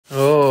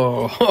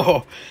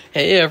Oh,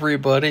 hey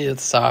everybody,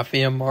 it's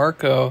Safi and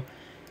Marco.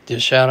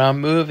 Dish Out on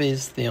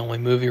Movies, the only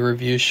movie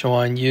review show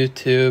on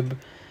YouTube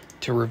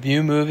to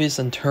review movies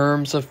in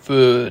terms of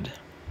food.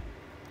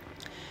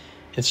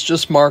 It's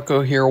just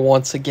Marco here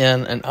once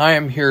again, and I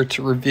am here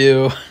to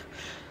review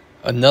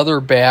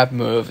another bad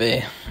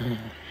movie.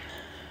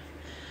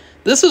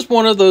 This is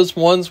one of those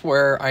ones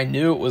where I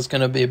knew it was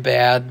going to be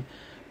bad,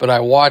 but I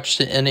watched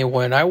it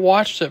anyway, and I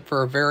watched it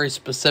for a very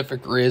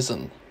specific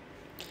reason.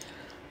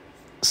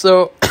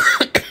 So,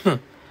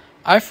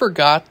 I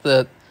forgot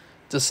that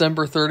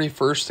December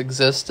 31st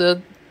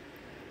existed,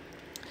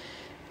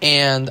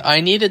 and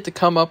I needed to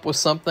come up with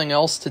something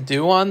else to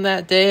do on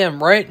that day, and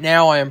right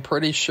now I am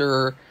pretty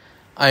sure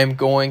I am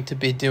going to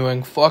be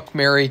doing Fuck,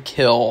 Marry,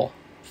 Kill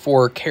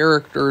for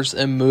characters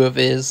in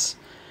movies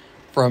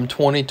from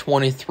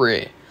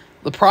 2023.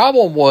 The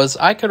problem was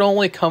I could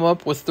only come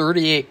up with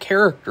 38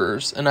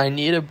 characters, and I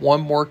needed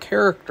one more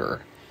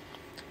character.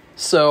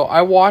 So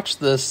I watched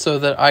this so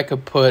that I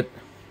could put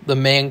the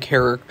main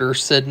character,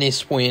 Sydney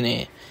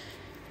Sweeney,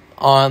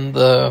 on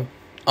the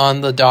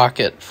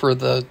docket for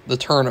the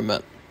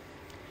tournament.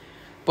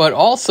 But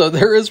also,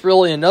 there is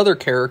really another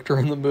character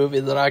in the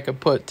movie that I could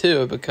put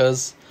too,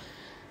 because,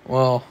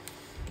 well,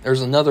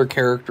 there's another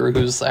character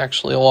who's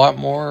actually a lot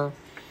more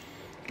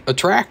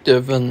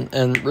attractive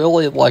and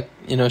really, like,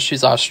 you know,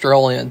 she's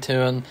Australian too,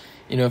 and,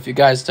 you know, if you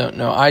guys don't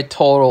know, I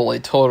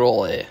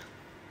totally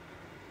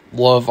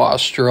love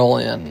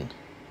Australian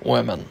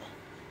women.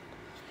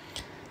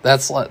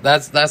 That's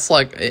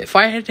like if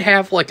I had to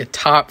have like a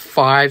top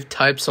 5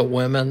 types of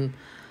women,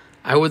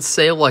 I would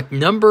say like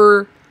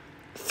number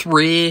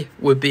 3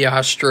 would be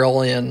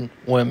Australian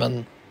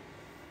women.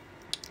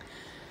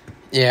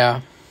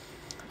 Yeah,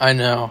 I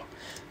know.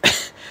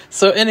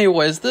 So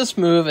anyways, this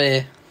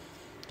movie,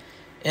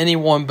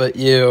 Anyone But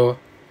You,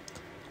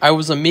 I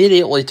was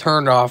immediately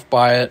turned off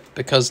by it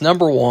because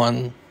number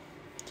 1,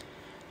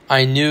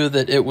 I knew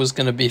that it was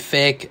going to be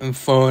fake and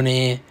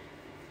phony,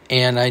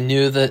 and I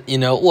knew that, you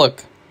know,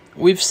 look,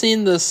 we've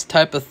seen this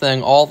type of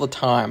thing all the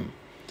time.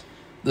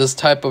 This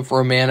type of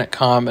romantic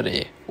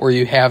comedy where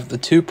you have the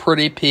two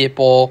pretty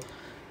people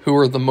who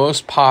are the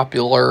most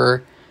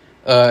popular,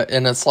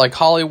 and it's like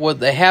Hollywood,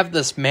 they have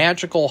this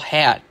magical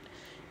hat,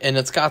 and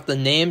it's got the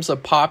names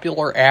of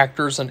popular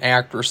actors and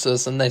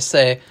actresses, and they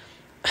say,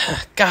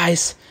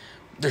 guys,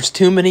 there's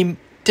too many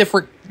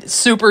different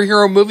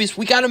superhero movies,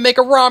 we gotta make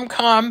a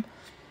rom-com,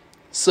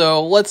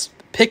 so let's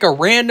pick a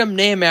random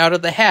name out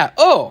of the hat.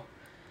 Oh,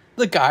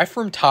 the guy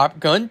from Top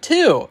Gun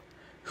 2,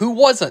 who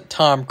wasn't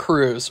Tom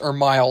Cruise or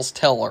Miles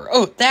Teller.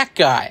 Oh, that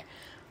guy.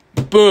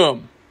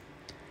 Boom.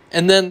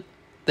 And then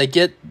they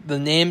get the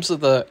names of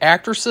the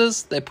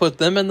actresses, they put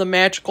them in the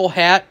magical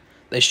hat,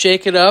 they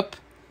shake it up,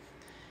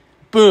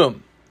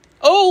 boom.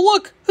 Oh,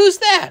 look, who's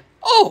that?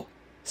 Oh,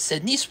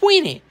 Sydney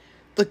Sweeney,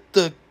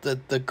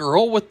 the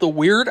girl with the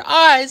weird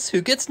eyes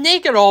who gets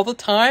naked all the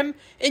time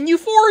in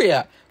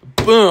Euphoria.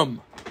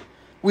 Boom.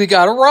 We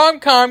got a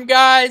rom-com,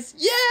 guys.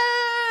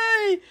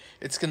 Yay!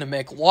 It's going to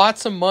make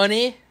lots of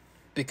money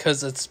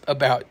because it's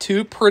about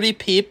two pretty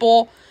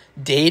people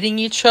dating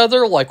each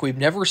other like we've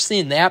never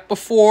seen that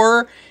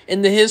before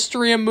in the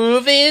history of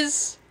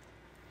movies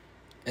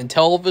and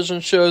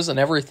television shows and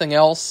everything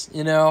else,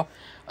 you know.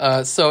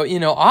 So, you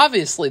know,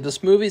 obviously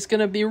this movie's going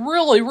to be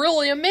really,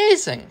 really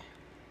amazing.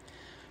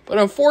 But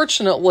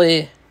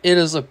unfortunately, it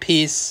is a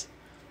piece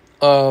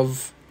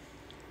of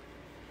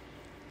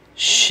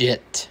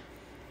shit.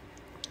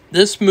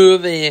 This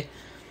movie,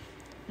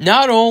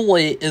 not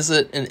only is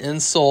it an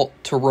insult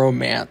to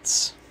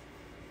romance,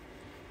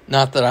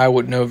 not that I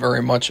would know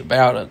very much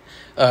about it,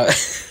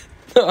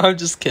 no, I'm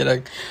just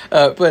kidding,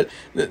 but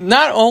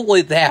not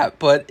only that,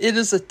 but it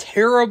is a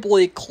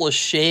terribly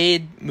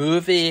cliched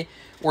movie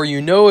where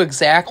you know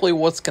exactly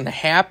what's going to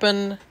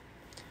happen.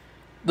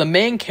 The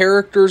main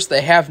characters,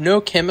 they have no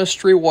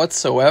chemistry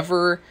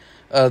whatsoever.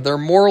 They're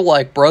more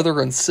like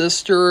brother and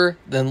sister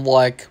than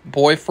like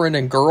boyfriend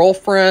and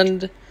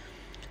girlfriend.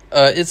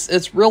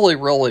 It's really,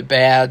 really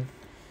bad.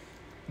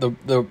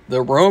 The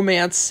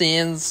romance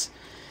scenes,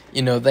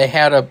 you know, they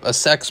had a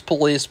sex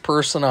police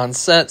person on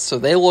set, so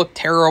they look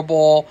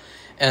terrible.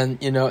 And,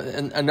 you know,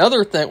 and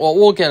another thing, well,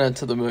 we'll get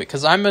into the movie,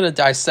 because I'm going to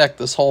dissect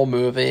this whole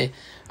movie.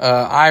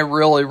 I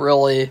really,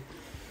 really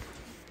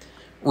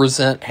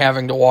resent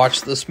having to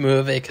watch this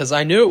movie, because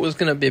I knew it was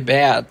going to be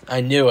bad. I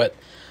knew it.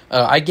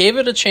 I gave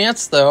it a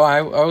chance, though.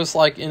 I was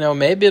like, you know,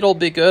 maybe it'll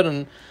be good,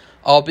 and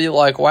I'll be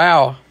like,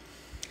 wow,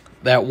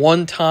 that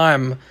one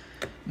time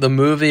the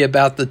movie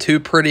about the two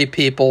pretty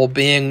people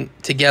being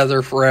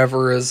together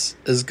forever is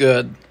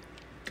good.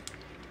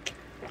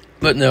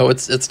 But no,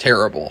 it's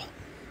terrible.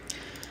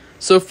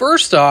 So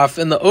first off,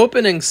 in the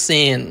opening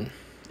scene,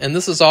 and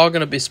this is all going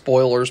to be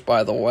spoilers,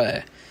 by the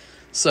way.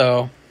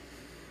 So,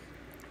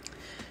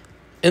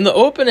 in the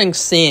opening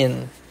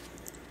scene,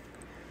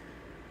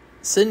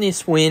 Sydney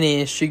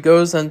Sweeney, she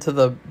goes into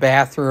the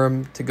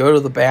bathroom to go to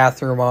the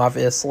bathroom,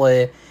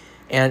 obviously.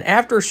 And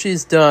after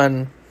she's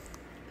done,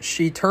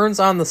 she turns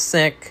on the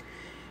sink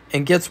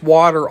and gets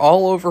water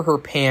all over her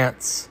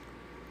pants.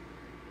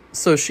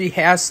 so she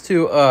has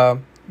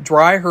to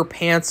dry her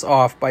pants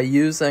off by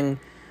using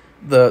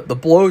the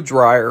blow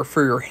dryer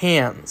for your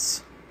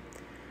hands.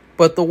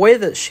 But the way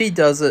that she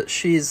does it,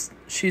 she's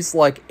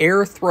like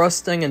air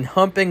thrusting and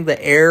humping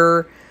the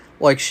air,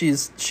 like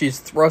she's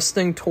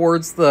thrusting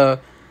towards the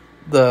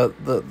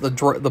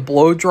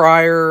blow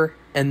dryer,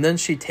 and then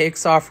she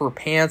takes off her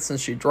pants and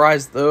she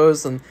dries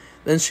those, and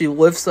then she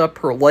lifts up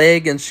her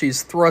leg and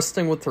she's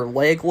thrusting with her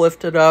leg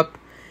lifted up.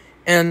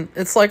 And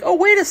it's like, oh,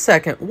 wait a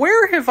second,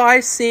 where have I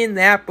seen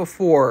that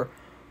before?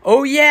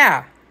 Oh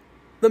yeah,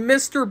 the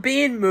Mr.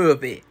 Bean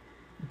movie.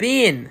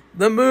 Bean,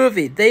 the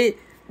movie. They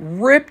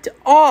ripped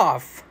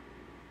off,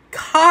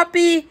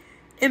 copy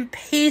and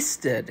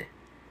pasted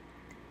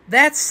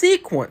that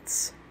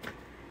sequence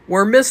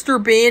where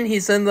Mr. Bean,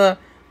 he's in the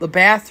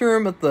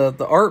bathroom at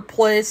the art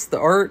place, the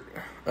art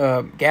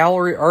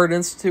gallery, art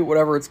institute,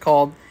 whatever it's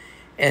called,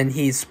 and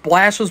he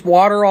splashes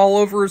water all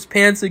over his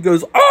pants. He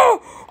goes,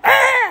 oh,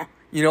 ah,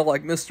 you know,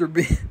 like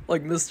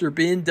Mr.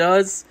 Bean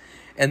does,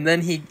 and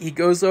then he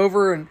goes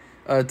over and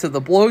to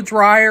the blow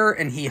dryer,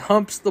 and he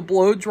humps the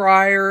blow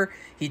dryer.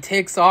 He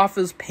takes off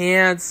his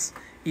pants.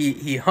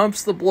 He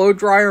humps the blow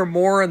dryer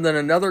more, and then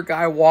another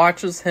guy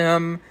watches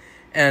him,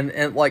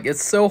 and like,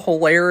 it's so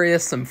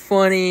hilarious and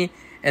funny,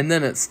 and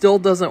then it still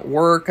doesn't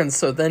work, and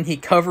so then he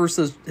covers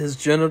his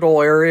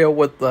genital area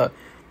with the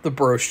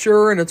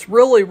brochure, and it's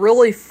really,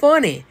 really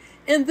funny.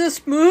 And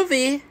this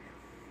movie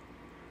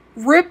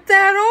ripped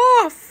that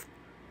off.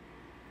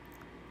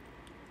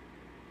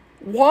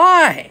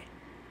 Why?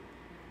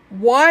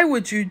 Why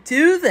would you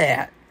do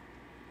that?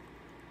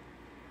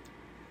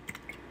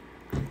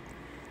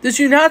 Did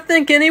you not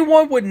think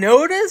anyone would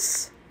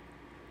notice?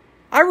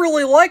 I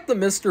really like the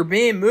Mr.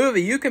 Bean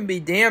movie. You can be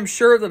damn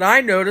sure that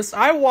I noticed.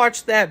 I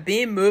watched that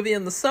Bean movie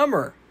in the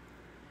summer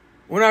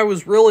when I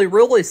was really,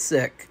 really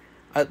sick.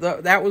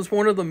 That was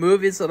one of the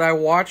movies that I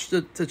watched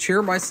to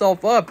cheer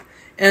myself up.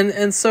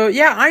 And so,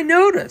 yeah, I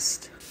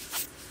noticed.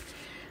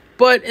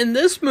 But in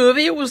this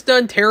movie, it was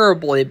done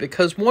terribly,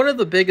 because one of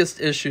the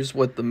biggest issues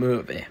with the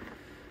movie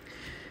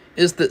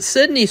is that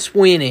Sydney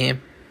Sweeney,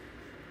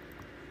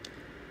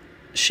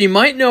 she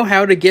might know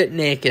how to get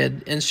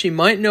naked, and she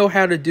might know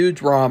how to do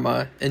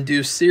drama and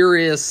do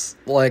serious,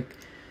 like,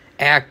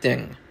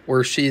 acting,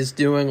 where she's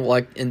doing,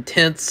 like,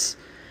 intense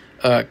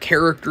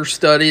character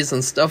studies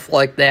and stuff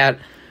like that,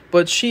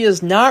 but she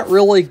is not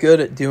really good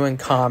at doing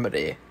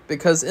comedy,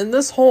 because in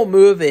this whole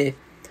movie,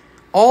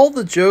 all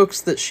the jokes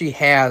that she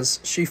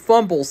has, she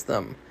fumbles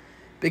them,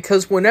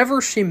 because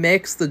whenever she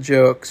makes the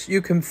jokes,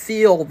 you can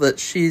feel that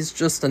she's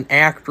just an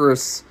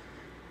actress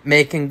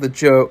making the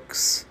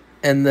jokes,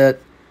 and that,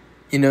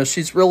 you know,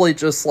 she's really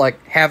just,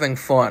 like, having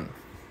fun.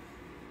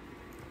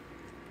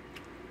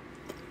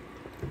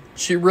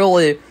 She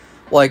really,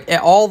 like,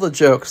 all the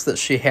jokes that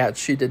she had,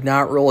 she did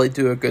not really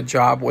do a good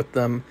job with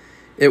them.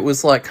 It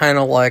was, like, kind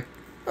of like,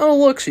 oh,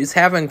 look, she's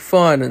having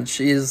fun, and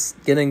she's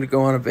getting to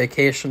go on a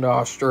vacation to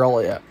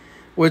Australia.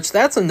 Which,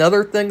 that's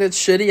another thing that's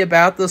shitty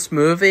about this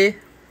movie,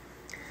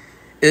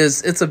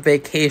 is it's a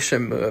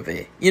vacation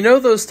movie. You know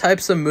those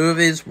types of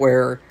movies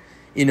where,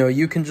 you know,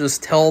 you can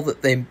just tell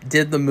that they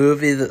did the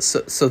movie that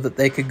so that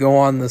they could go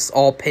on this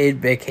all-paid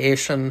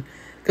vacation?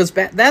 Because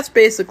that's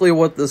basically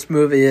what this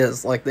movie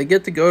is. Like, they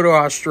get to go to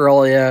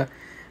Australia,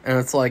 and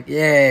it's like,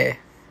 yay.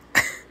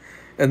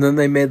 And then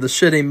they made the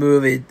shitty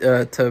movie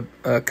to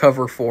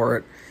cover for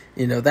it.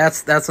 You know,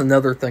 that's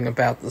another thing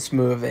about this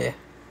movie.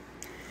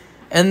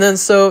 And then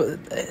so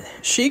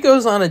she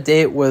goes on a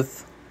date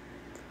with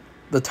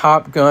the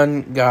Top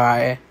Gun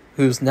guy,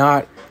 who's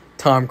not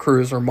Tom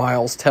Cruise or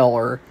Miles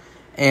Teller.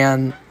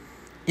 And,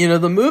 you know,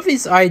 the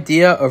movie's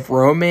idea of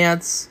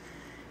romance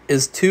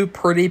is two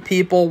pretty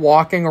people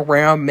walking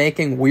around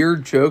making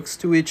weird jokes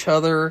to each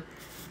other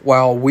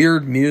while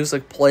weird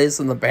music plays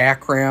in the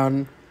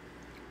background.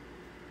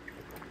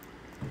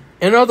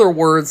 In other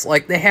words,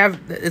 like,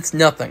 it's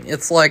nothing.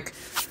 It's like,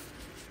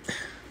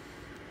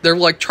 they're,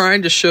 like,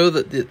 trying to show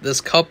that this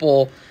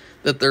couple,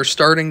 that they're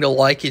starting to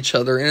like each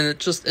other, and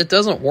it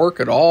doesn't work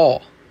at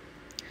all.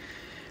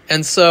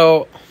 And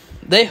so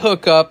they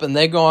hook up and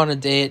they go on a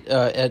date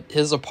at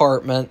his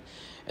apartment,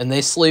 and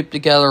they sleep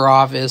together,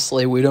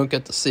 obviously. We don't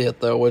get to see it,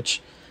 though,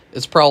 which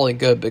is probably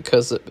good,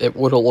 because it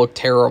would have looked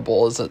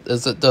terrible as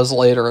it does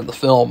later in the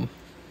film.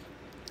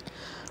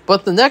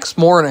 But the next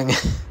morning,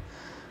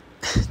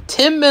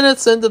 10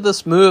 minutes into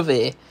this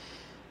movie,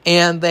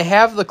 and they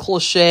have the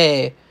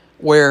cliche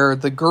where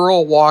the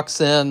girl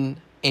walks in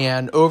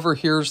and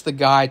overhears the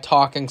guy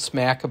talking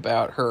smack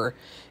about her.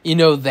 You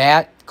know,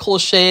 that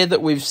cliche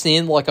that we've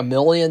seen like a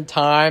million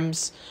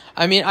times.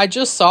 I mean, I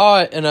just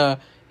saw it in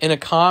a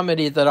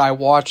comedy that I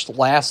watched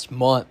last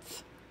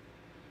month.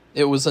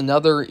 It was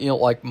another, you know,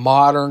 like,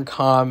 modern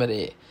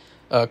comedy,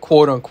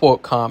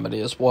 quote-unquote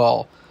comedy as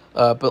well.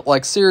 But,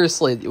 like,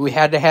 seriously, we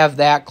had to have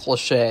that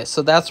cliche.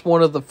 So that's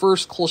one of the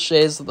first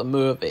cliches of the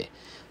movie.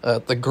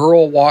 The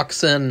girl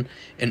walks in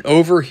and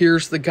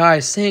overhears the guy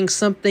saying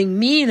something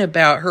mean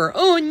about her.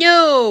 Oh,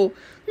 no!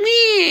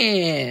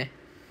 Meh!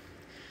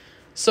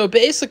 So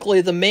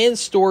basically, the main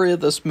story of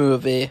this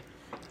movie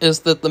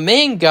is that the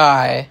main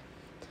guy,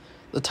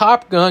 the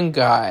Top Gun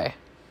guy,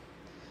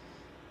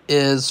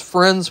 is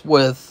friends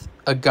with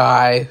a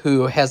guy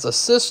who has a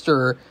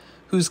sister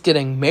who's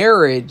getting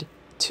married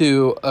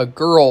to a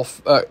girl,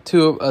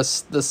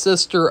 the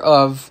sister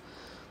of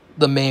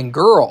the main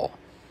girl.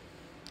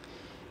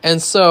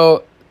 And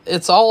so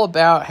it's all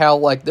about how,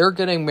 like, they're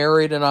getting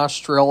married in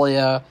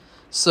Australia,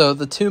 so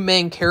the two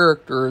main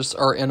characters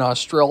are in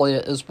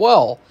Australia as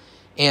well.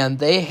 And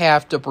they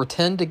have to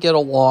pretend to get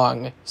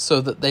along so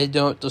that they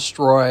don't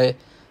destroy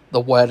the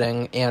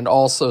wedding, and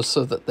also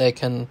so that they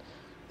can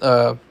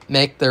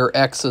make their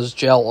exes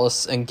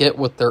jealous and get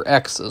with their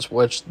exes,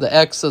 which the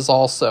exes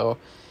also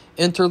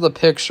enter the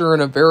picture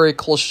in a very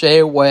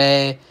cliche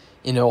way.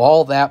 You know,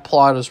 all that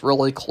plot is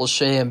really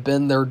cliche and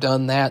been there,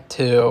 done that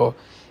too.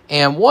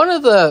 And one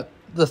of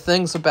the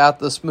things about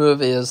this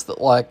movie is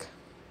that, like,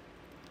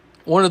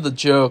 one of the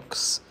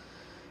jokes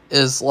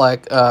is,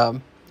 like,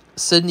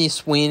 Sydney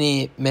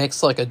Sweeney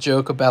makes, like, a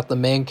joke about the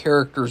main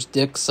character's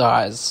dick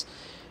size,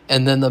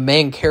 and then the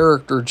main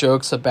character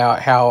jokes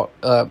about how,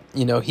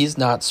 you know, he's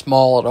not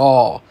small at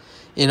all.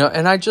 You know,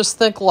 and I just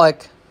think,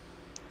 like,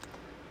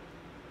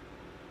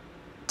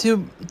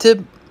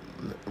 did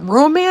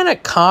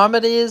romantic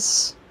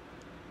comedies,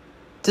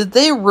 did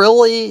they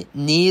really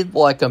need,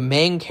 like, a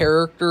main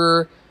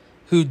character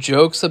who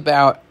jokes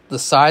about the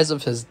size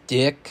of his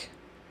dick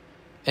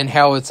and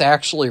how it's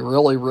actually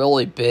really,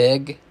 really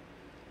big?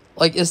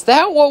 Like, is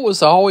that what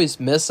was always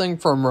missing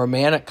from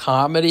romantic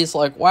comedies?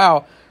 Like,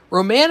 wow,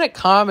 romantic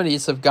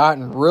comedies have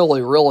gotten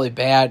really, really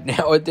bad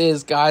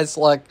nowadays, guys.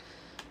 Like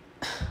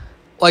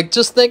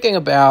just thinking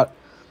about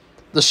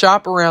The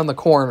Shop Around the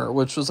Corner,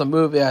 which was a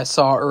movie I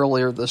saw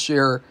earlier this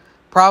year,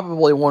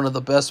 probably one of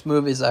the best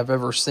movies I've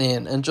ever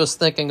seen. And just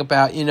thinking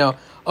about, you know,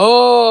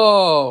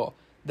 oh,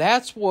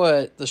 that's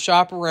what The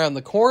Shop Around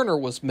the Corner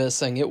was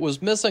missing. It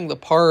was missing the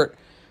part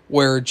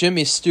where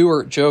Jimmy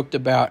Stewart joked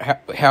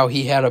about how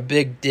he had a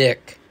big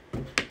dick.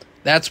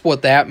 That's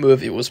what that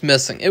movie was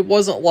missing. It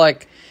wasn't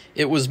like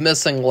it was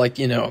missing, like,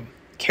 you know,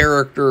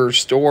 character or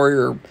story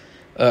or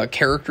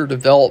character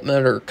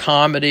development or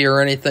comedy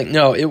or anything.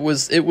 No, it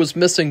was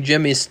missing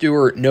Jimmy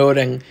Stewart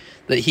noting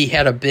that he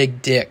had a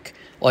big dick.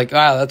 Like,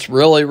 that's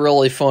really,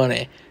 really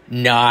funny.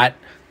 Not.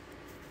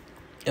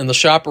 And The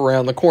Shop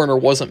Around the Corner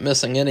wasn't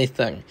missing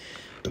anything,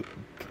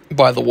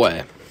 by the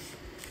way,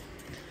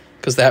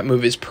 because that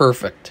movie's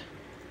perfect.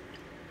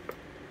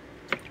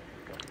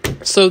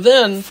 So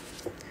then,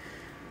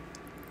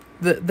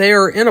 they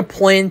are in a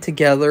plane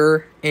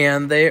together,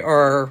 and they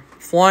are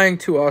flying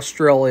to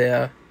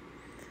Australia,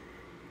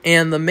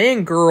 and the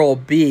main girl,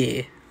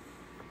 B,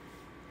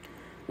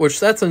 which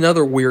that's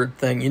another weird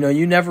thing, you know,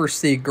 you never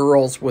see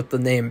girls with the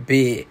name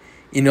B,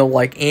 you know,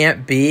 like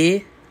Aunt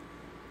B,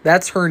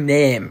 that's her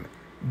name,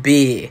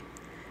 B.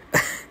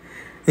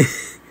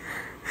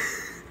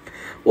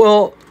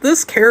 Well,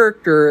 this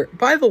character,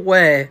 by the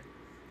way,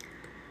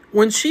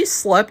 when she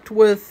slept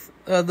with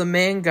the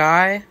main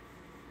guy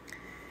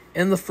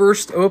in the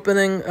first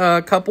opening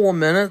couple of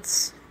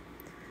minutes,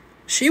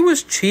 she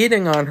was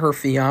cheating on her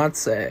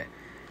fiance.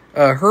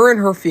 Her and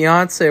her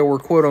fiance were,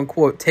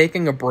 quote-unquote,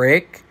 taking a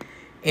break,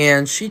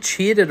 and she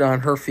cheated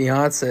on her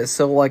fiance.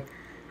 So, like,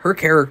 her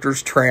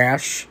character's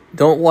trash,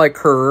 don't like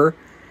her,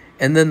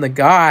 and then the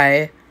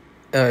guy,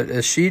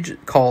 as she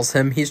calls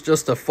him, he's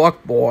just a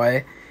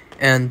fuckboy,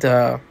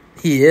 and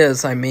he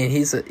is. I mean,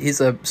 he's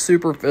a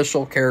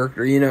superficial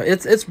character. You know,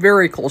 it's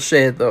very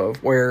cliche though,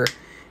 where,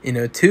 you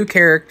know, two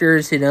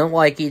characters who don't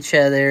like each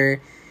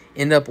other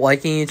end up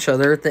liking each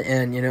other at the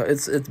end. You know,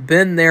 it's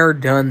been there,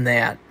 done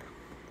that.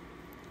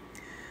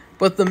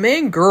 But the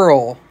main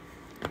girl,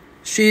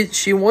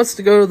 she wants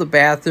to go to the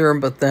bathroom,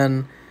 but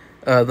then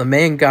the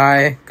main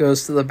guy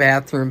goes to the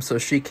bathroom, so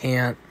she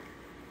can't.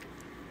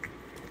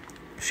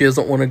 She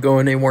doesn't want to go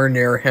anywhere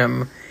near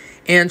him.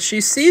 And she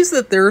sees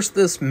that there's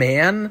this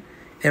man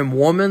and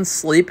woman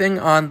sleeping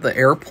on the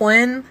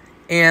airplane,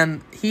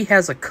 and he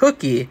has a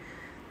cookie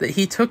that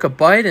he took a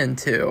bite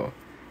into.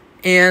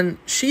 And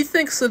she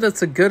thinks that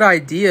it's a good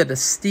idea to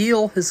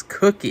steal his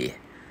cookie.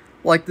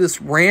 Like,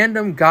 this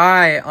random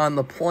guy on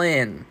the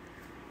plane,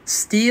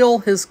 steal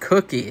his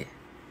cookie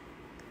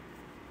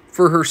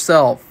for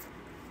herself.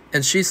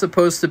 And she's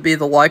supposed to be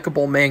the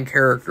likable main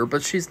character,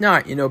 but she's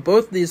not. You know,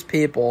 both these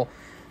people,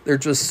 they're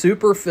just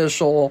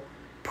superficial,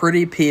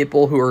 pretty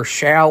people who are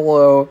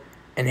shallow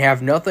and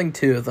have nothing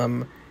to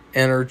them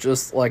and are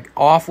just, like,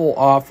 awful,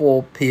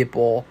 awful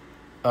people.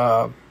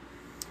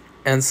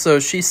 And so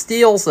she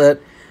steals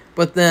it,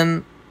 but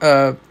then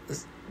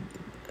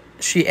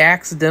she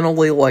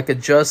accidentally, like,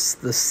 adjusts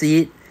the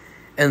seat,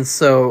 and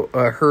so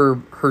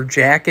her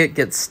jacket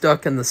gets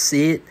stuck in the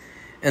seat,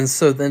 and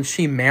so then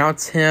she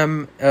mounts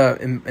him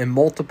in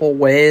multiple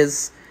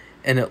ways,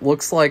 and it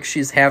looks like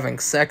she's having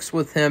sex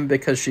with him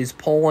because she's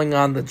pulling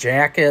on the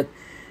jacket.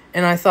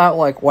 And I thought,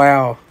 like,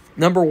 wow,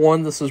 number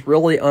one, this is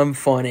really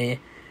unfunny,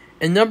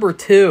 and number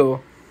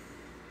two,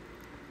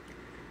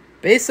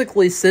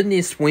 basically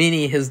Sydney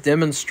Sweeney has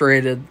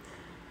demonstrated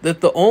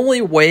that the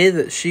only way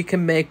that she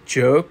can make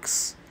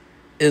jokes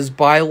is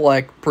by,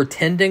 like,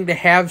 pretending to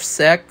have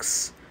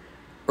sex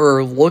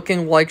or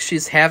looking like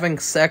she's having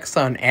sex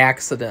on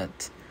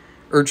accident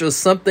or just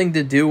something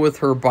to do with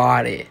her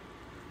body.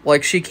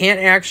 Like, she can't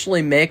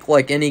actually make,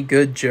 like, any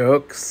good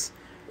jokes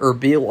or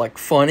be, like,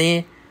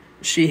 funny.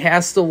 She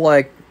has to,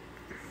 like,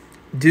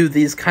 do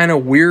these kind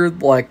of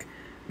weird, like,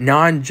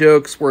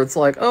 non-jokes where it's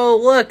like, oh,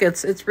 look,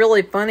 it's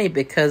really funny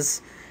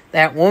because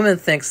that woman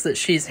thinks that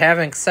she's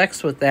having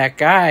sex with that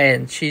guy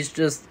and she's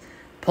just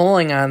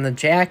pulling on the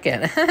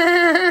jacket.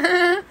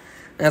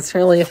 That's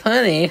really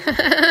funny.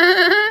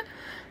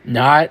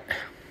 Not.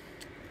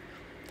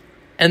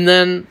 And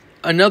then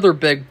another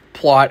big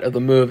plot of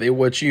the movie,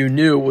 which you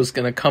knew was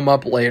going to come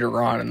up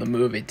later on in the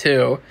movie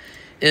too,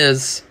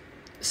 is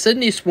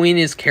Sydney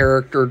Sweeney's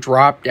character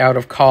dropped out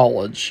of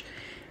college,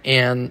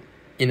 and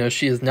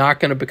she is not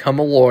going to become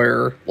a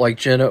lawyer like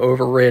Jenna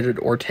Overrated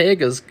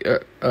Ortega's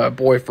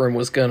boyfriend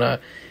was going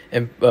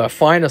to,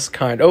 finest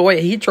kind. Oh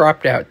wait, he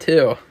dropped out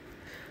too.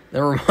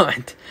 Never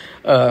mind.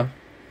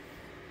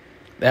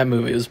 That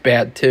movie was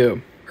bad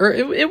too. Or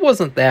it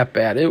wasn't that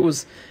bad. It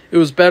was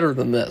better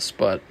than this,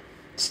 but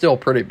still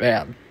pretty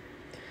bad.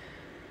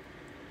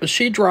 But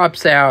she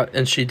drops out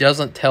and she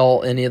doesn't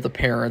tell any of the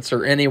parents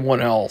or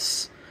anyone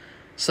else.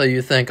 So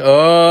you think,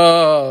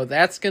 oh,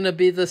 that's going to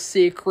be the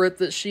secret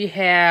that she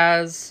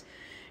has.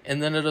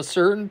 And then at a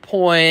certain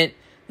point,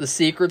 the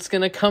secret's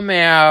going to come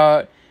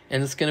out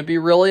and it's going to be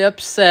really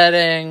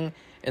upsetting.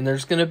 And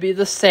there's going to be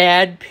the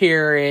sad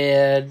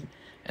period.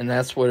 And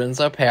that's what ends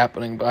up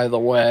happening, by the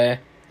way.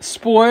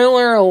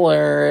 Spoiler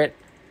alert.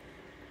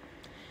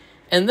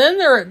 And then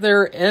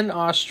they're in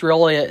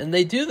Australia and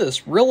they do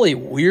this really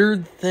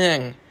weird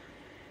thing.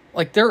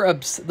 Like,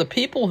 the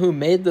people who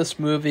made this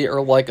movie are,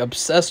 like,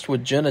 obsessed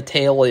with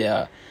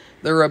genitalia.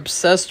 They're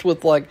obsessed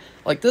with, like,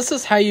 this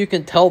is how you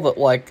can tell that,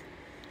 like,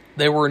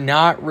 they were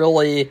not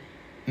really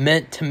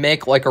meant to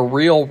make, like, a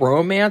real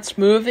romance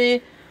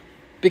movie.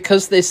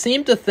 Because they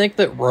seem to think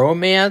that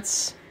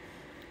romance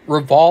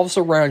revolves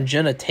around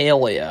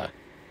genitalia.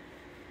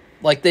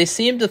 Like, they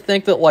seem to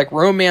think that, like,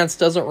 romance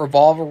doesn't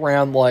revolve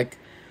around, like,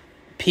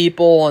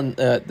 people and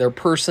their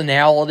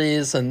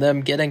personalities and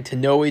them getting to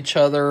know each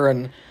other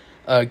and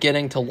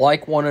getting to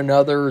like one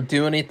another or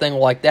do anything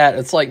like that.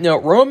 It's like, no,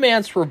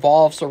 romance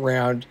revolves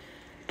around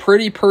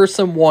pretty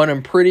person 1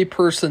 and pretty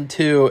person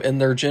 2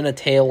 and their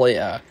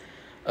genitalia.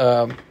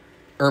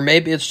 Or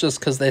maybe it's just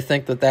because they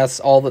think that that's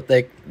all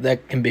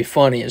that can be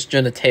funny is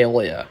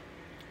genitalia.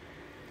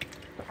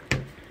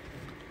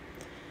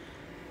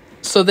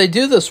 So they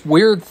do this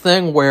weird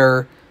thing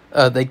where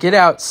they get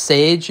out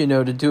sage,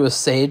 to do a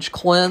sage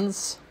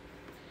cleanse.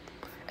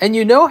 And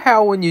you know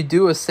how when you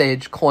do a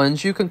sage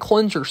cleanse, you can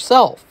cleanse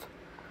yourself.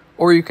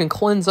 Or you can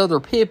cleanse other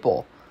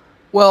people.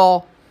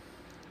 Well,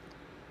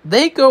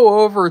 they go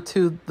over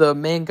to the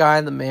main guy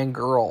and the main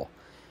girl.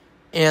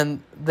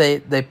 And they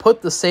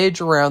put the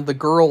sage around the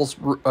girl's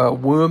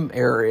womb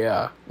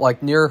area.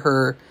 Like near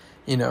her,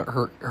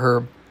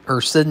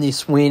 her Sydney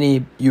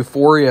Sweeney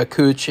Euphoria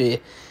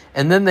coochie.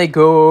 And then they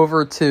go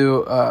over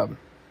to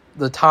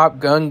the Top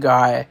Gun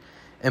guy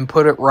and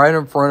put it right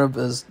in front of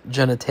his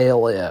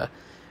genitalia.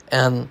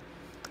 And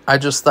I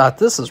just thought,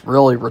 this is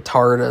really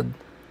retarded.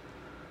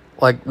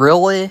 Like,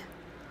 really?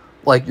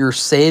 Like, you're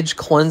sage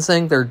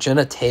cleansing their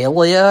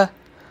genitalia?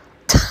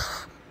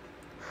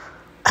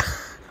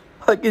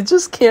 Like, you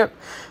just can't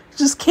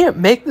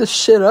make this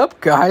shit up,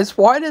 guys.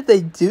 Why did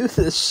they do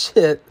this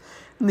shit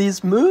in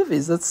these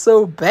movies? That's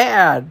so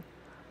bad.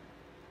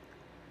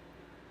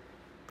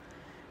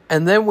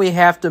 And then we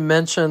have to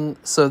mention,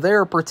 so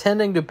they're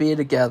pretending to be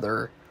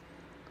together.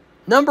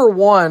 Number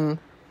one,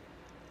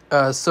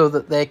 so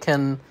that they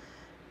can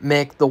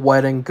make the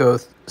wedding go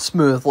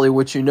smoothly,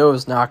 which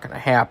is not going to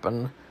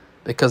happen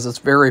because it's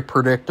very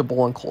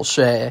predictable and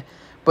cliche.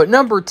 But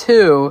number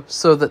two,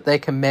 so that they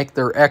can make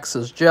their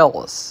exes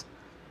jealous.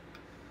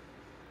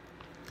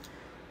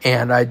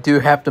 And I do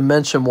have to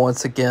mention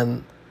once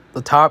again,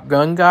 the Top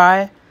Gun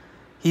guy,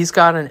 he's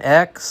got an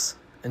ex,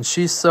 and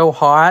she's so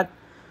hot.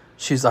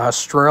 She's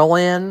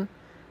Australian,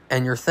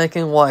 and you're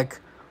thinking, like,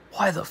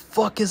 why the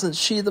fuck isn't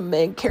she the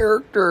main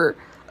character?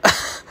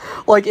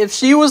 Like, if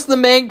she was the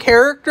main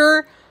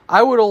character,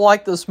 I would have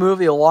liked this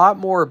movie a lot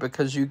more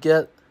because you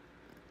get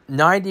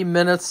 90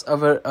 minutes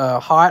of a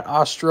hot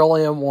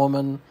Australian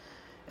woman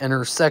and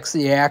her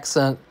sexy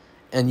accent,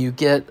 and you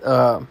get,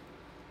 10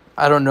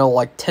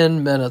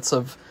 minutes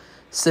of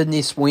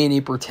Sydney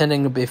Sweeney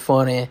pretending to be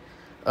funny.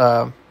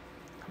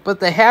 But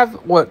they have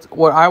what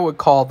I would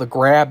call the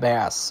grab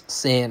ass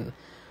scene,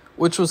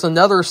 which was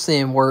another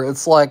scene where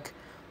it's like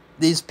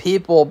these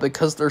people,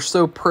 because they're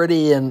so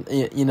pretty and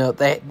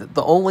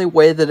the only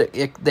way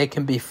that they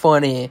can be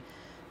funny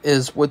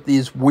is with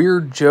these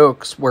weird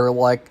jokes where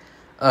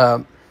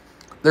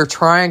they're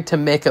trying to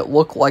make it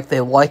look like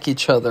they like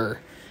each other.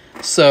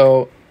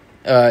 So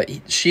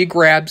she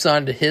grabs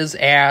onto his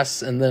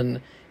ass and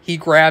then he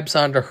grabs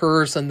onto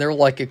hers, and they're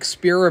like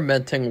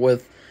experimenting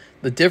with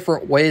the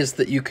different ways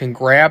that you can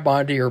grab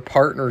onto your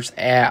partner's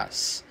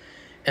ass.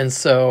 And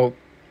so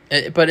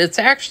But it's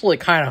actually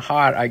kind of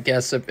hot, I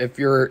guess, if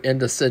you're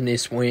into Sydney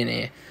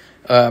Sweeney.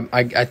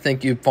 I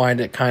think you'd find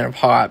it kind of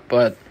hot,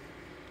 but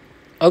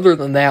other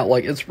than that,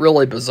 like, it's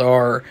really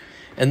bizarre.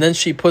 And then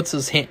she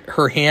puts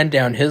her hand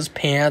down his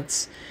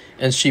pants,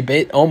 and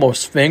she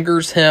almost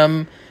fingers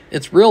him.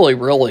 It's really,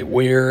 really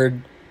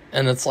weird.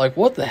 And it's like,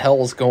 what the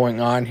hell is going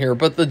on here?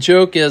 But the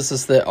joke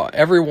is that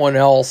everyone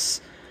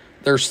else,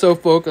 they're so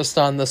focused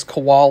on this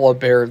koala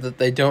bear that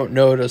they don't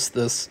notice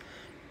this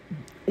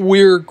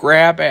weird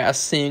grab-ass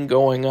scene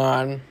going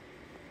on.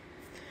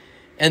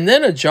 And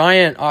then a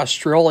giant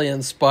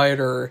Australian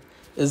spider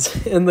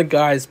is in the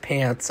guy's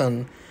pants,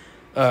 and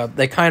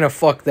they kind of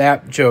fuck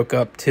that joke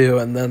up too.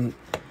 And then,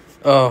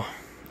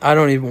 I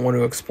don't even want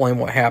to explain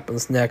what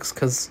happens next,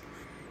 because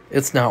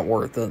it's not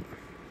worth it.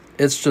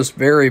 It's just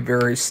very,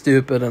 very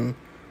stupid and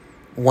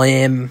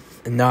lame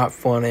and not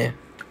funny.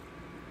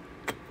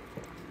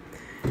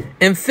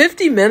 And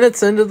 50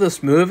 minutes into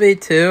this movie,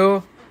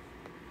 too,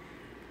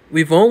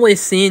 we've only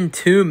seen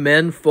 2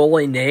 men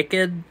fully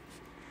naked.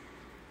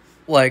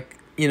 Like,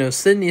 you know,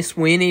 Sydney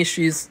Sweeney,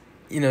 she's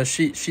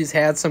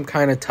had some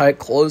kind of tight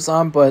clothes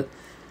on, but,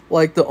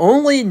 like, the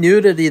only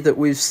nudity that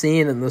we've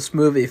seen in this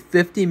movie,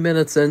 50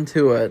 minutes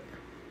into it,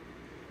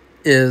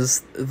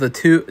 is the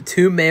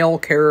two male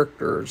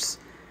characters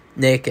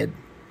naked.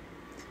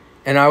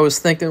 And I was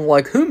thinking,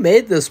 like, who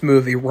made this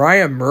movie?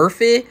 Ryan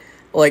Murphy?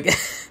 Like,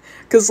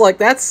 because, like,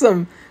 that's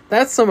some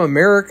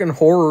American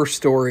Horror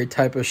Story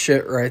type of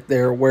shit right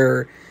there,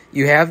 where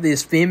you have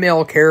these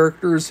female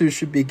characters who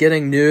should be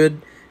getting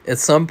nude at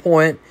some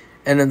point,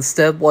 and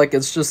instead, like,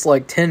 it's just,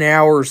 like, 10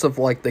 hours of,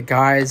 like, the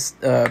guys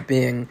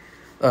being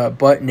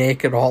butt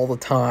naked all the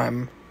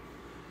time.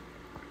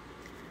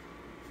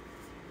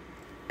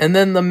 And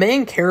then the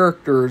main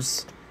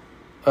characters,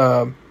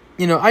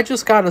 you know, I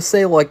just gotta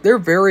say, like, they're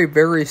very,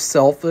 very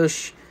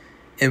selfish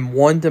and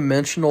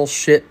one-dimensional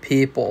shit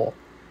people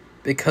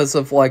because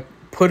of, like,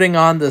 putting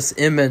on this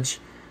image.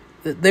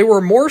 They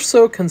were more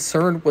so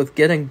concerned with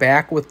getting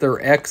back with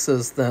their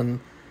exes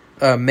than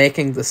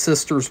making the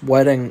sister's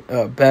wedding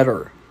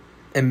better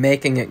and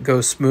making it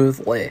go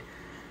smoothly.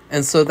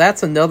 And so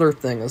that's another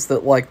thing, is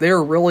that, like,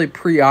 they're really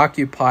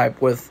preoccupied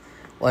with,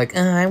 like,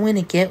 I want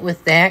to get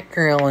with that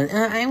girl, and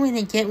I want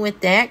to get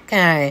with that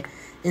guy.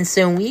 And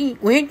so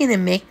we're going to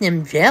make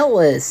them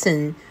jealous.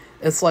 And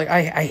it's like,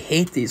 I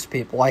hate these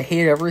people. I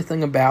hate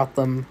everything about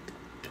them.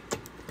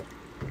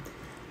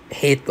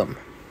 Hate them.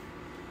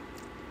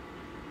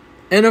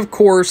 And of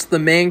course, the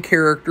main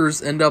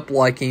characters end up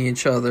liking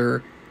each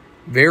other.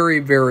 Very,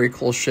 very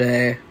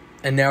cliche.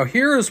 And now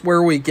here is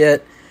where we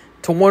get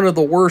to one of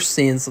the worst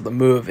scenes of the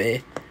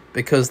movie,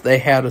 because they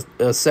had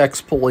a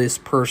sex police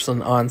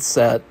person on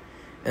set.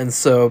 And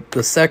so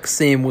the sex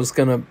scene was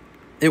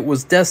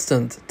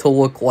destined to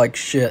look like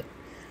shit.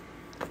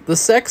 The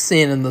sex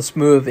scene in this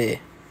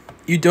movie,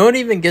 you don't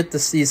even get to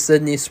see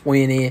Sydney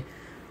Sweeney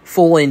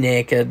fully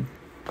naked,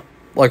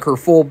 like her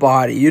full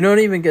body. You don't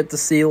even get to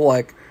see,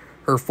 like,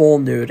 her full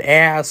nude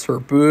ass, her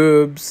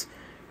boobs,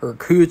 her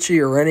coochie,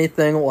 or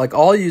anything. Like,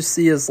 all you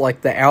see is,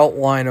 like, the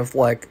outline of,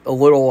 like, a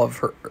little of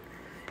her.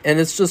 And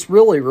it's just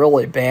really,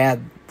 really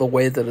bad the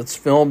way that it's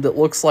filmed. It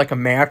looks like a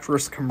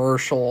mattress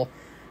commercial.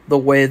 The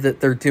way that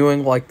they're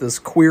doing, like, this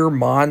queer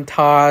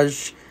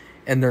montage,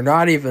 and they're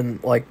not even,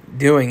 like,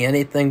 doing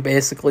anything,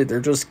 basically. They're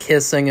just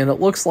kissing, and it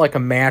looks like a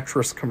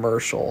mattress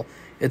commercial.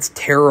 It's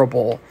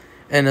terrible.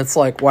 And it's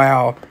like,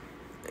 wow,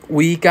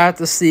 we got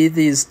to see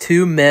these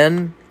 2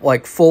 men,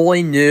 like,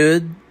 fully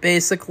nude,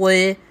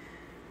 basically,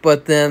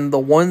 but then the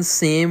one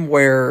scene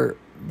where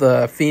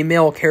the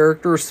female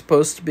character is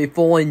supposed to be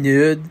fully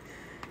nude,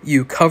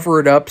 you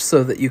cover it up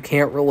so that you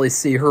can't really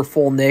see her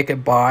full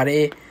naked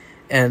body.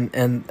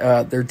 And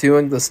they're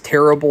doing this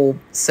terrible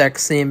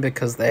sex scene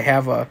because they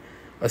have a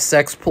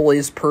sex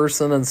police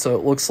person, and so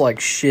it looks like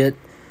shit.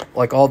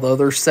 Like, all the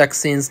other sex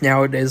scenes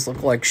nowadays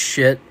look like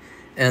shit.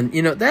 And,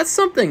 you know, that's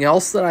something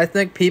else that I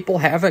think people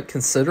haven't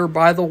considered,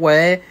 by the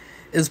way,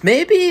 is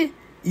maybe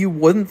you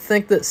wouldn't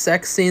think that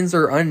sex scenes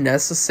are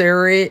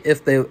unnecessary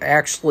if they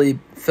actually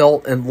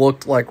felt and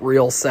looked like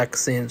real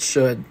sex scenes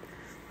should.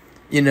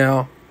 You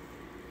know?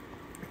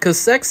 Because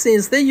sex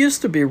scenes, they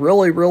used to be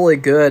really, really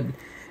good.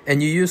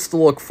 And you used to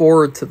look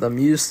forward to them.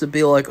 You used to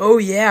be like, oh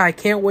yeah, I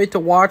can't wait to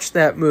watch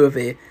that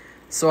movie,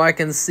 so I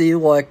can see,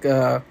 like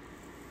Knock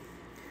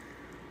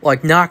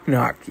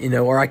Knock, you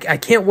know, or I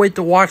can't wait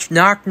to watch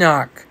Knock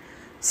Knock,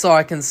 so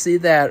I can see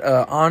that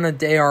Ana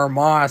de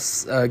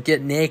Armas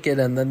get naked,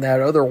 and then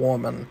that other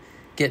woman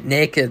get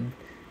naked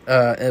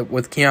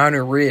with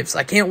Keanu Reeves.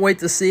 I can't wait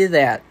to see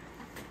that.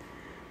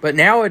 But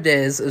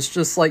nowadays, it's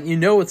just like, you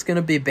know it's going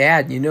to be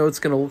bad. You know it's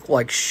going to look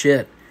like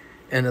shit.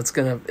 And it's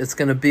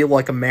gonna be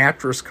like a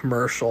mattress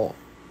commercial.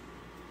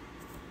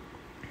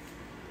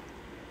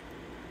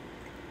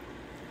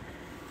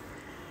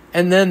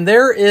 And then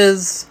there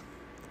is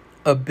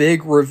a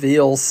big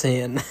reveal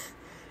scene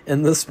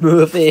in this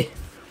movie.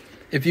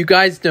 If you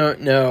guys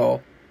don't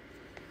know,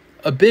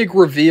 a big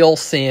reveal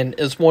scene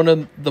is one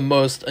of the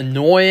most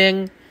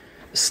annoying,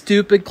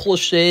 stupid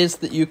cliches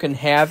that you can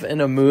have in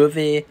a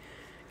movie.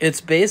 It's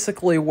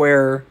basically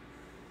where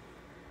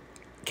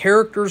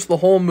characters the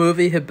whole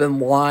movie have been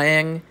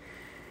lying,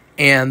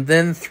 and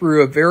then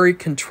through a very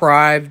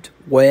contrived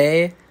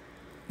way,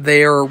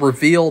 they are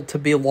revealed to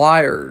be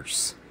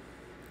liars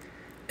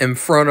in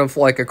front of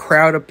like a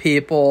crowd of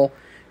people.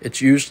 It's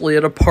usually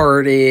at a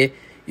party.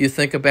 You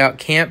think about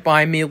Can't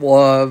Buy Me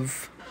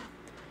Love,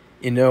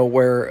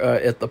 where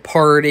at the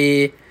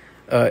party,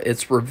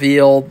 it's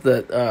revealed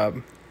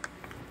that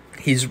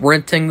he's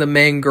renting the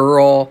main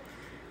girl,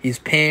 he's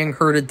paying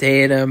her to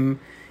date him.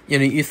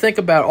 You think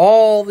about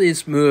all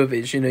these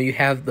movies, you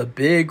have the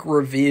big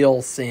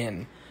reveal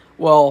scene.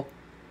 Well,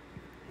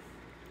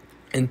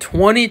 in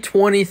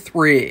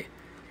 2023,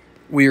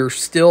 we are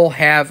still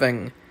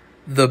having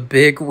the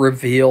big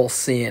reveal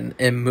scene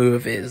in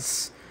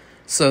movies.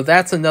 So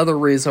that's another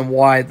reason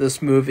why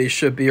this movie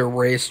should be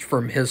erased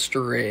from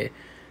history,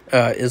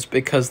 is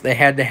because they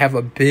had to have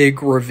a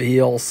big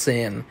reveal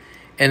scene.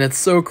 And it's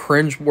so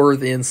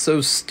cringeworthy and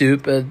so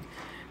stupid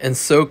and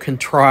so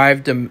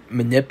contrived and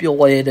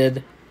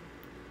manipulated.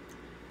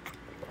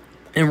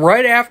 And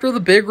right after the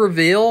big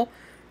reveal,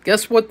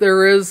 guess what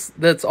there is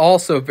that's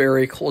also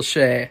very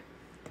cliche?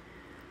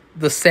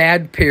 The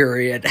sad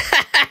period.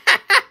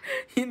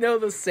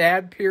 The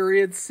sad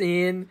period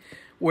scene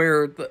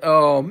where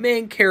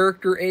main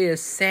character A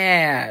is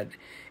sad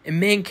and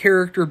main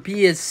character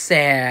B is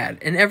sad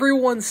and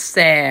everyone's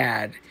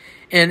sad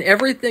and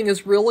everything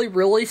is really,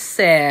 really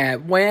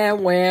sad. Wah,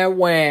 wah,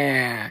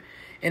 wah.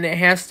 And it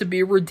has to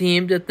be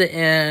redeemed at the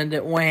end.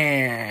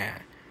 Wah.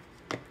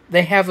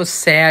 They have a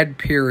sad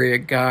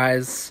period,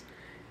 guys.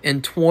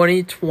 In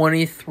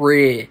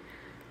 2023,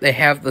 they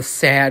have the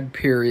sad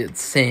period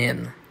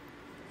scene.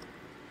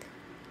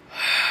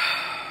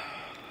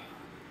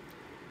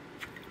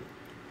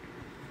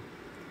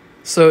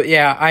 So,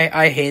 yeah,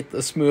 I hate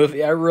this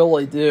movie. I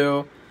really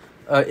do.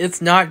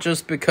 It's not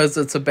just because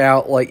it's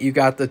about, you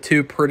got the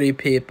two pretty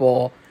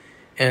people,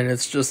 and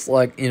it's just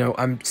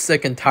I'm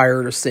sick and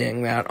tired of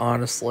seeing that,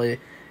 honestly.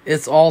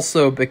 It's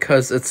also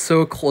because it's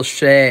so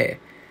cliche.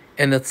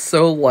 And it's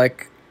so,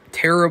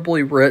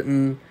 terribly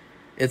written.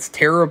 It's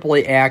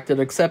terribly acted.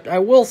 Except, I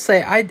will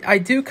say, I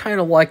do kind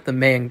of like the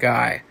main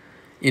guy.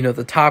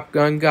 The Top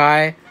Gun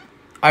guy.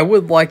 I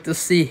would like to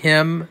see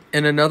him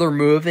in another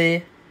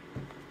movie.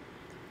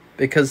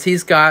 Because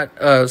he's got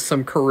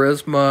some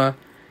charisma.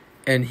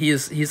 And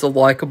he's a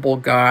likable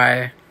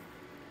guy.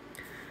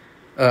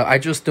 I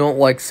just don't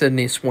like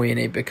Sydney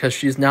Sweeney. Because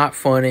she's not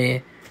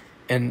funny.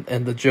 And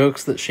the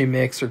jokes that she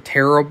makes are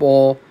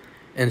terrible.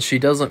 And she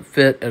doesn't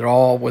fit at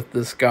all with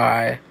this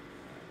guy.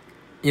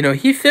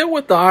 He fit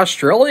with the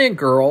Australian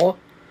girl.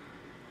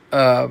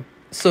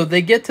 So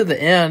they get to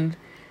the end,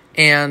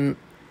 and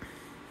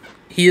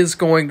he is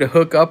going to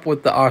hook up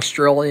with the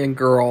Australian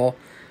girl,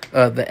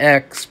 the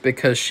ex,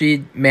 because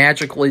she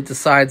magically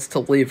decides to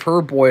leave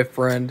her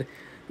boyfriend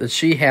that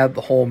she had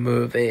the whole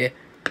movie.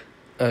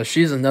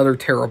 She's another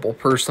terrible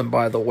person,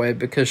 by the way,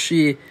 because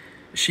she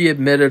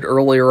admitted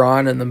earlier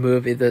on in the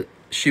movie that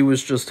she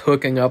was just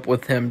hooking up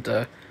with him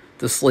to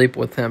sleep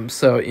with him.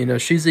 So,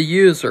 she's a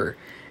user.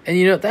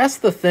 And, that's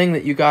the thing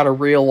that you got to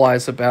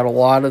realize about a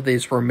lot of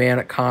these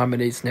romantic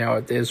comedies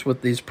nowadays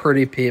with these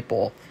pretty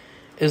people,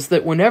 is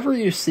that whenever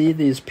you see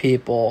these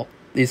people,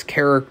 these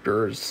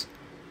characters,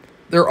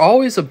 they're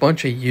always a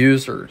bunch of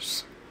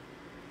users.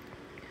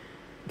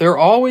 They're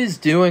always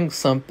doing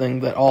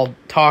something that I'll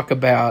talk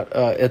about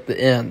at the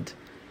end.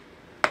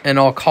 And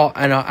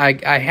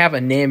I have a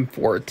name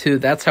for it, too.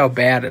 That's how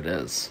bad it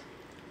is.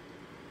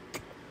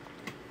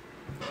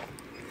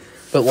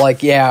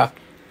 But, yeah,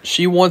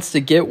 she wants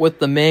to get with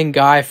the main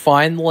guy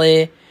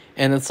finally,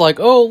 and it's like,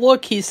 oh,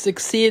 look, he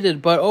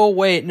succeeded, but, oh,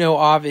 wait, no,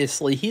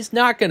 obviously, he's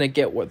not going to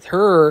get with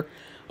her.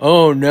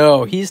 Oh,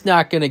 no, he's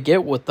not going to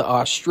get with the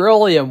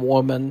Australian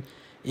woman,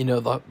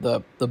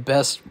 the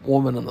best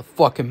woman in the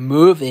fucking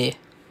movie.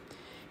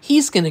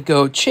 He's going to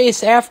go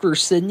chase after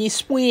Sydney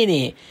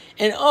Sweeney,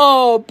 and,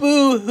 oh,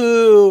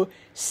 boo-hoo,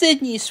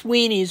 Sydney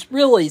Sweeney's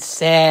really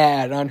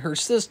sad on her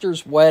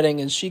sister's wedding,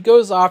 and she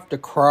goes off to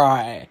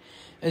cry.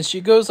 And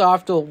she goes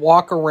off to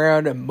walk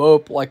around and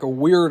mope like a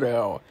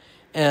weirdo.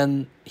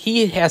 And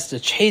he has to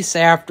chase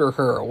after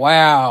her.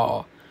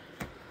 Wow.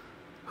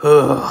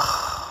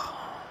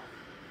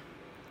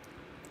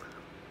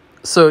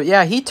 So,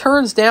 yeah, he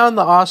turns down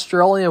the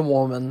Australian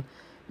woman,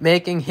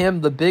 making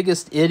him the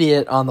biggest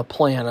idiot on the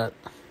planet.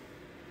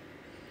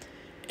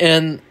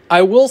 And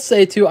I will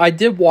say, too, I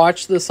did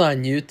watch this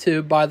on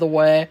YouTube, by the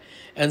way.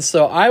 And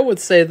so I would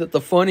say that the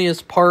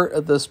funniest part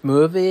of this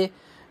movie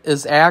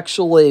is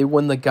actually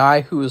when the guy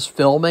who is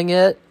filming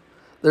it,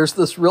 there's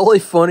this really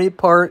funny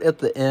part at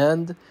the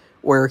end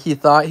where he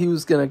thought he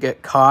was going to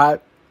get caught,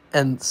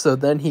 and so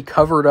then he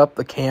covered up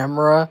the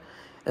camera,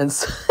 and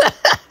so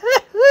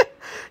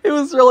it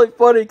was really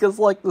funny because,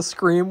 the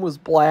screen was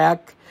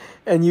black,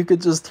 and you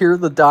could just hear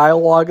the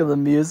dialogue and the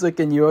music,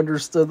 and you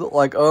understood that,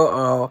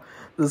 uh-oh,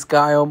 this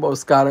guy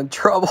almost got in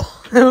trouble.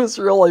 It was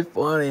really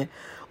funny.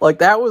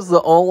 That was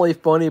the only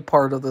funny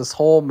part of this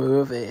whole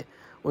movie,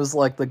 was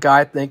like the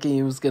guy thinking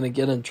he was going to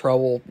get in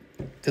trouble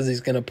because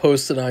he's going to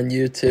post it on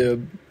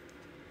YouTube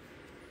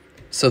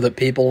so that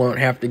people don't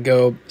have to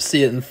go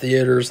see it in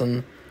theaters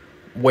and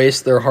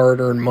waste their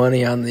hard-earned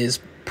money on these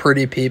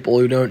pretty people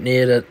who don't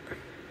need it.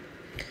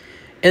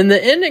 In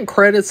the ending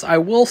credits, I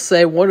will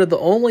say the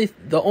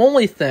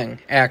only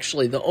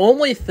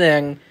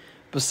thing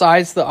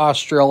besides the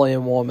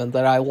Australian woman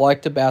that I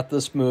liked about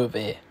this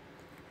movie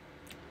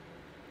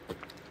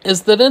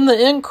is that in the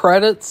end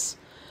credits,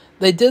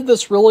 they did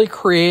this really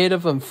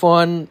creative and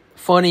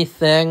funny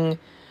thing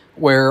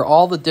where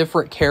all the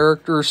different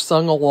characters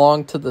sung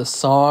along to this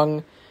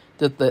song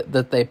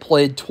that they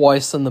played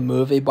twice in the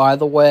movie, by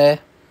the way.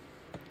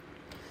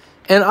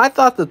 And I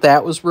thought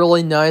that was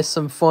really nice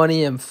and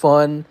funny and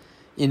fun.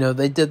 You know,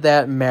 they did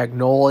that in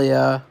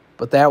Magnolia,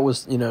 but that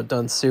was,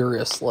 done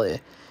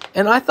seriously.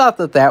 And I thought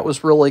that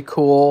was really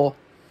cool.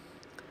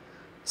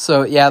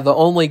 So, yeah, the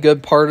only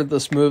good part of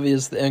this movie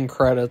is the end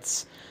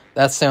credits.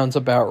 That sounds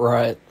about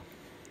right.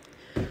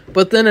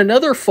 But then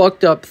another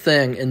fucked up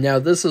thing, and now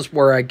this is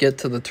where I get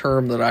to the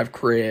term that I've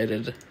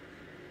created.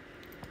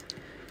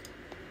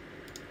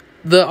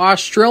 The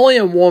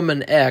Australian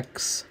woman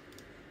X,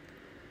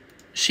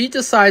 she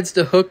decides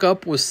to hook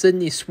up with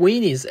Sydney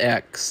Sweeney's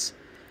ex.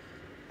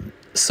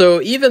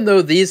 So even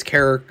though these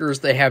characters,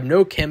 they have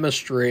no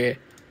chemistry,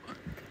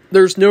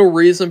 there's no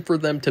reason for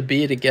them to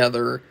be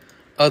together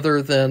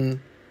other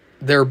than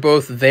they're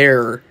both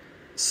there,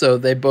 so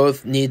they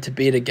both need to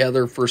be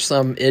together for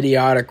some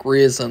idiotic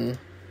reason.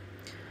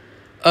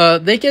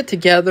 They get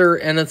together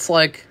and it's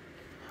like,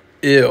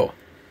 ew.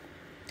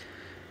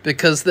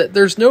 Because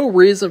there's no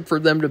reason for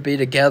them to be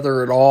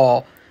together at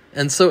all.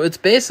 And so it's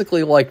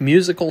basically like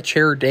musical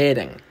chair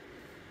dating.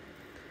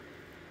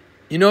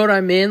 You know what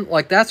I mean?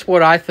 Like, that's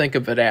what I think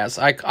of it as.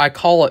 I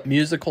call it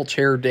musical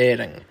chair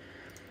dating.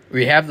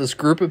 We have this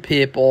group of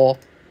people,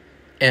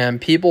 and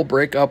people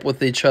break up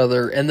with each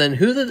other, and then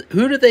who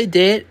do they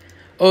date?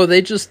 Oh,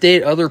 they just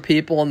date other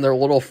people in their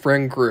little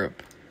friend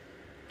group.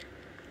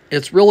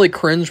 It's really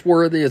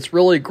cringeworthy. It's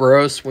really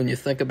gross when you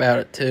think about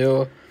it,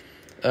 too.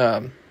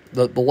 The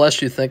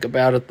less you think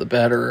about it, the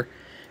better.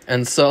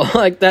 And so,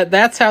 like,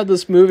 that's how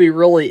this movie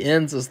really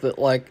ends, is that,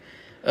 like,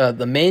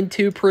 the main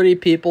two pretty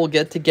people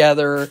get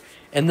together,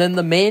 and then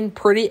the main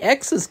pretty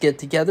exes get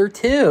together,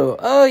 too.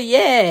 Oh,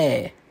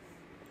 yay!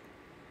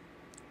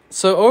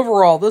 So,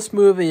 overall, this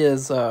movie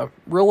is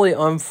really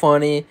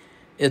unfunny.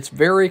 It's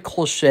very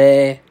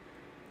cliche,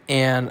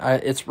 and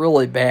it's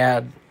really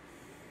bad.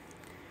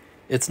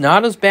 It's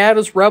not as bad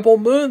as Rebel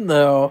Moon,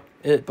 though,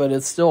 but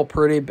it's still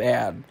pretty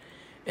bad.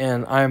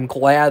 And I'm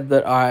glad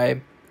that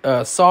I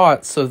saw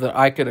it so that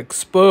I could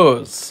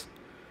expose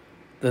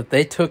that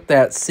they took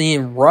that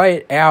scene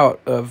right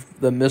out of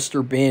the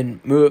Mr.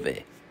 Bean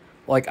movie.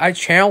 Like, I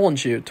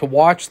challenge you to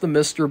watch the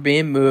Mr.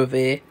 Bean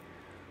movie,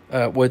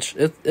 which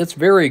it's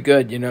very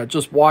good,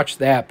 just watch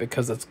that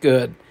because it's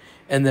good.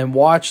 And then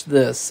watch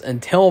this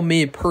and tell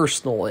me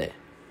personally,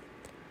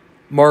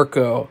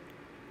 Marco,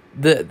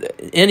 that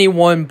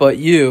anyone but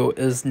you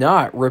is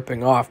not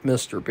ripping off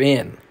Mr.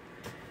 Bean.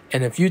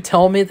 And if you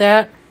tell me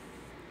that,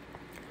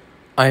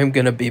 I am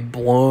going to be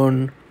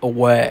blown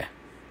away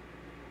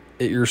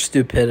at your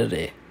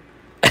stupidity.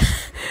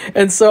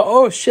 And so,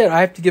 oh shit,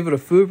 I have to give it a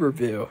food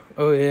review.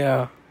 Oh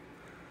yeah.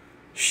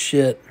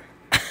 Shit.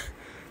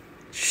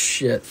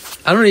 Shit.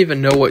 I don't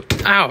even know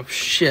what... Ow,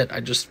 shit. I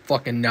just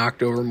fucking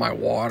knocked over my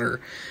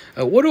water.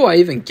 What do I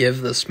even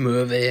give this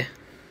movie?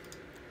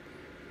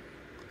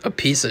 A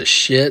piece of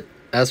shit?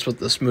 That's what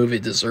this movie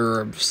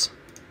deserves.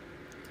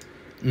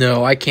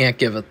 No, I can't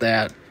give it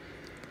that.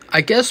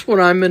 I guess what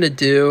I'm going to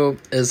do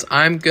is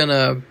I'm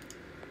going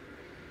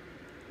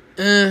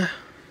to...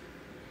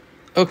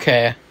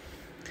 Okay.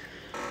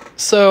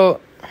 So,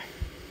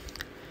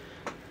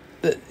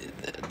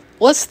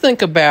 let's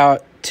think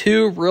about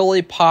two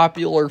really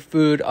popular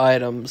food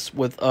items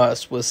with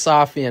us, with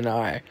Safi and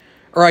I.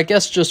 Or I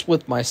guess just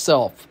with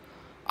myself.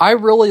 I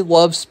really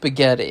love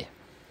spaghetti.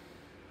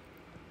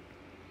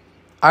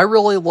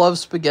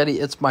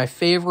 It's my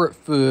favorite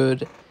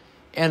food.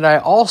 And I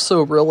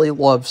also really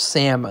love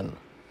salmon.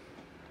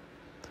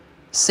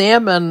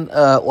 Salmon,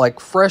 like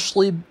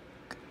freshly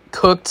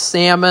cooked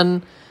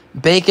salmon,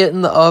 bake it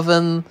in the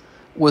oven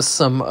with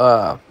some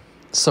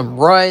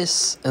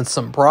rice and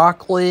some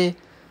broccoli.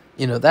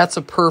 That's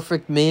a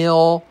perfect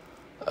meal.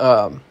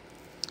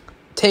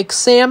 Take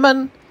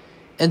salmon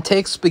and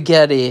take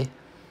spaghetti,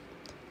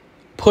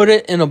 put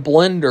it in a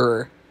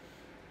blender,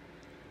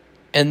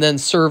 and then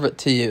serve it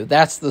to you.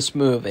 That's this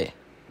movie.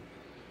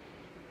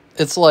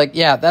 It's like,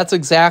 yeah, that's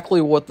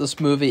exactly what this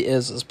movie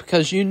is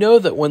because you know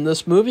that when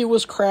this movie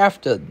was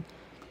crafted,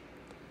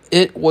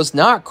 it was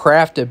not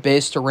crafted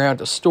based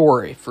around a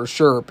story, for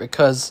sure,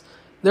 because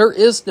there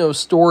is no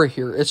story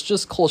here. It's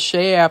just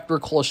cliche after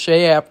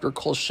cliche after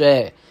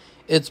cliche.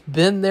 It's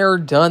been there,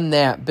 done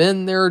that,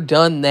 been there,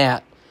 done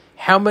that.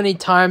 How many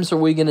times are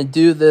we going to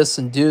do this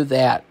and do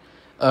that?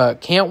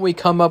 Can't we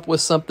come up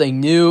with something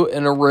new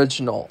and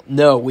original?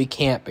 No, we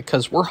can't,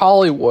 because we're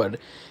Hollywood.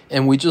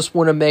 And we just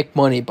want to make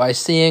money by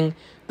seeing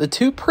the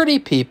two pretty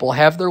people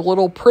have their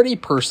little pretty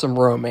person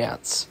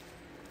romance.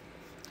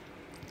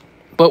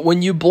 But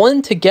when you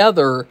blend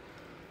together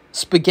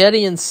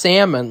spaghetti and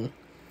salmon,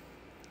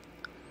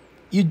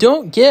 you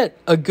don't get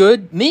a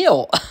good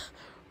meal,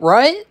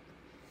 right?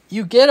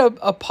 You get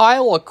a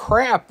pile of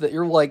crap that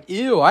you're like,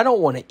 ew, I don't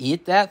want to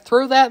eat that.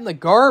 Throw that in the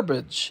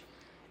garbage.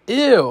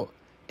 Ew.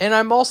 And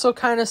I'm also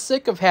kind of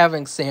sick of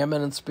having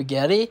salmon and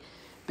spaghetti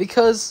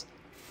because,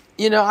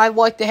 you know, I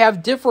like to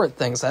have different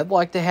things. I'd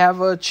like to have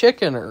a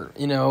chicken or,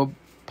 you know,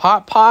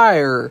 pot pie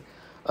or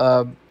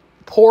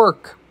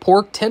pork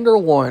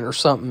tenderloin or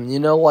something, you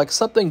know, like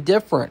something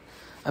different.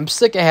 I'm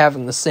sick of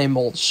having the same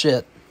old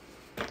shit.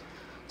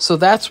 So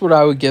that's what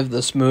I would give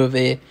this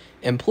movie.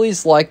 And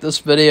please like this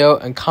video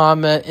and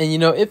comment. And, you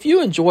know, if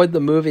you enjoyed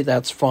the movie,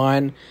 that's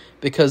fine.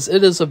 Because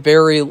it is a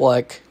very,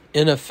 like,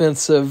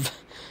 inoffensive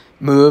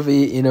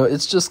movie. You know,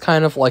 it's just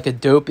kind of like a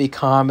dopey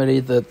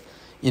comedy that,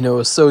 you know,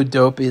 is so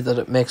dopey that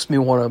it makes me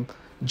want to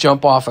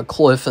jump off a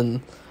cliff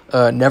and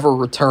never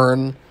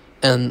return.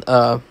 And,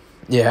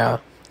 yeah.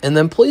 And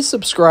then please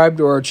subscribe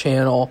to our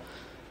channel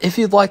if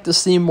you'd like to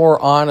see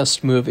more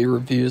honest movie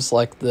reviews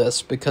like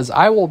this. Because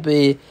I will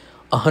be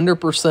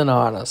 100%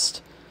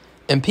 honest.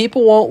 And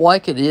people won't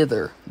like it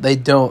either. They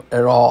don't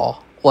at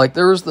all. Like,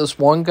 there was this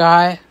one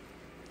guy,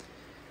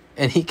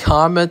 and he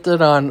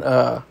commented on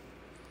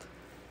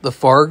the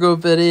Fargo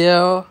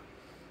video,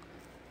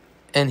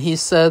 and he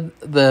said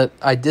that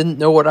I didn't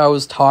know what I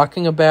was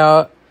talking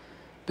about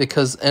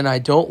because, and I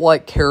don't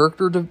like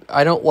character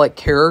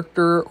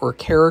or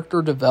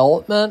character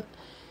development.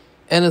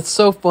 And it's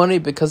so funny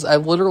because I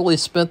literally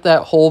spent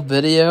that whole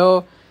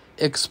video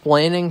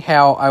explaining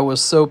how I was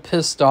so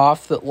pissed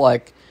off that,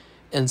 like,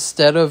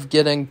 instead of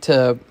getting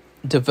to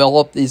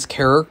develop these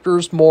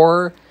characters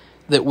more,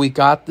 that we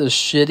got this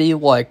shitty,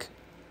 like,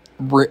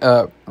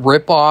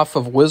 rip-off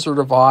of Wizard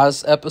of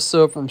Oz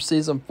episode from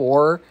season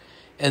 4,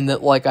 and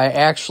that, like, I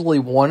actually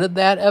wanted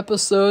that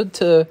episode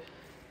to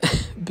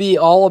be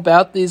all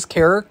about these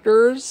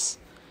characters.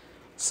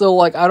 So,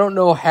 like, I don't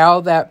know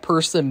how that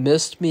person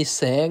missed me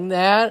saying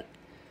that,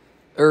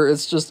 or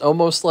it's just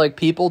almost like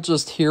people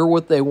just hear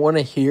what they want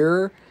to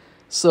hear,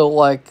 so,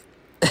 like,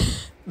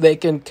 they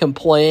can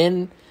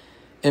complain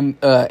and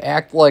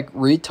act like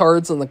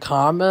retards in the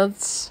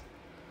comments.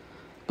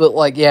 But,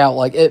 like, yeah,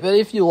 like,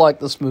 if you like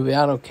this movie,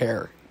 I don't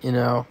care, you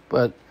know.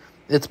 But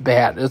it's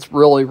bad. It's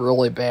really,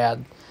 really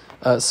bad.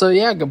 So,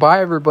 yeah, goodbye,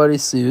 everybody.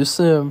 See you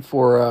soon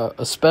for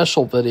a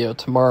special video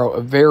tomorrow.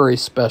 A very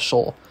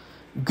special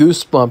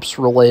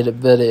Goosebumps-related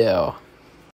video.